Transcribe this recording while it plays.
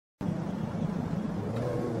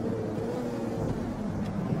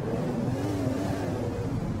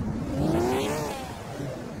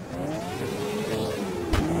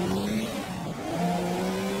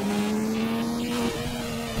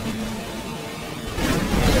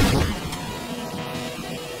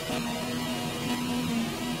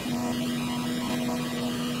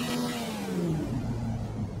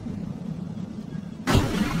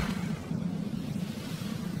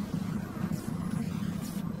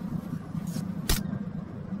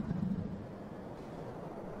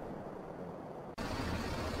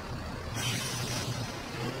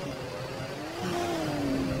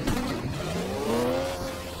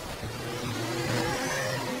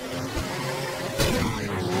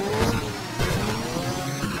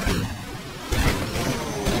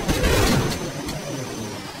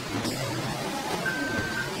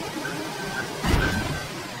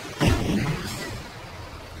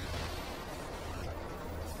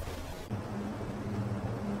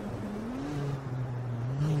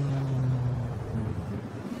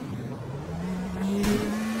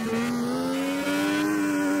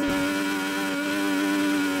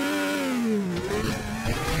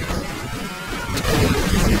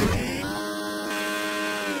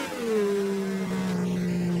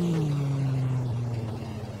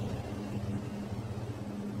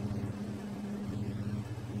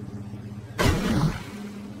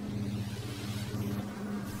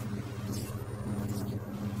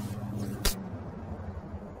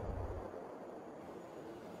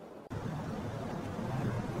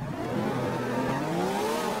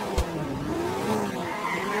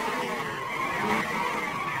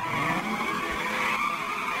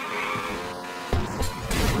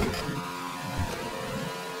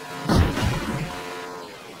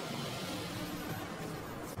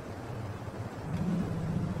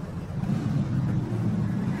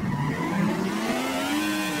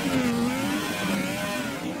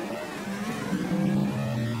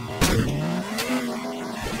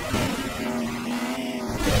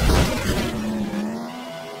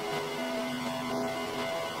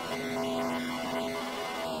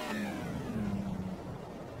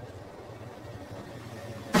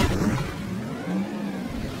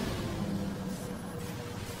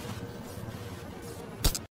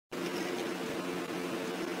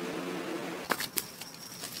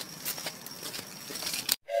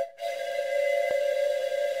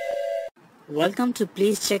Welcome to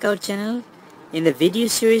Please Check Out channel. In the video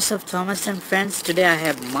series of Thomas and Friends, today I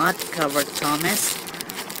have mud covered Thomas.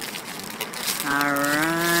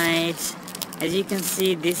 Alright, as you can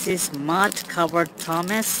see, this is mud covered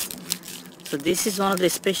Thomas. So this is one of the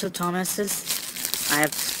special Thomases.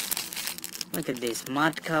 Look at this,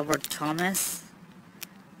 mud covered Thomas.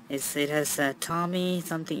 It has Tommy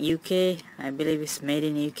something UK. I believe it's made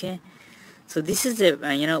in UK. So this is a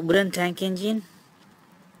wooden tank engine,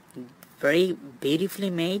 very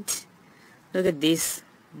beautifully made. Look at this,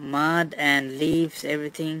 mud and leaves,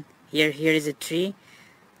 everything. Here is a tree,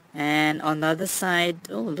 and on the other side,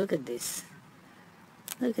 oh, look at this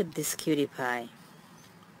cutie pie.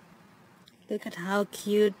 Look at how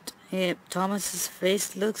cute Thomas's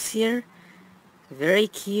face looks here. Very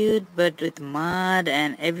cute, but with mud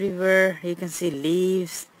and everywhere. You can see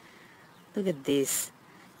leaves. Look at this.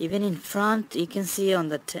 Even in front, you can see on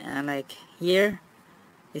the like here,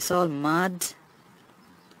 it's all mud.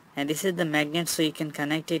 And this is the magnet, so you can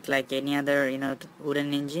connect it like any other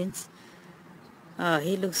wooden engines.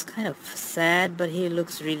 He looks kind of sad, but he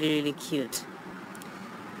looks really cute.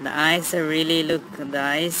 The eyes are the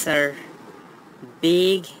eyes are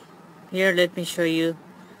big. Here, let me show you.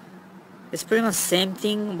 It's pretty much same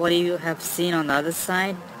thing what you have seen on the other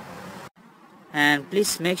side. And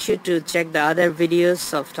please make sure to check the other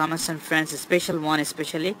videos of Thomas and Friends, a special one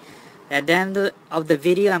especially. At the end of the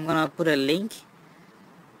video, I'm gonna put a link,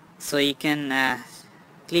 so you can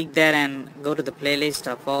click there and go to the playlist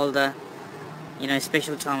of all the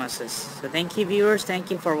special Thomases. So thank you viewers,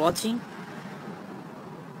 thank you for watching.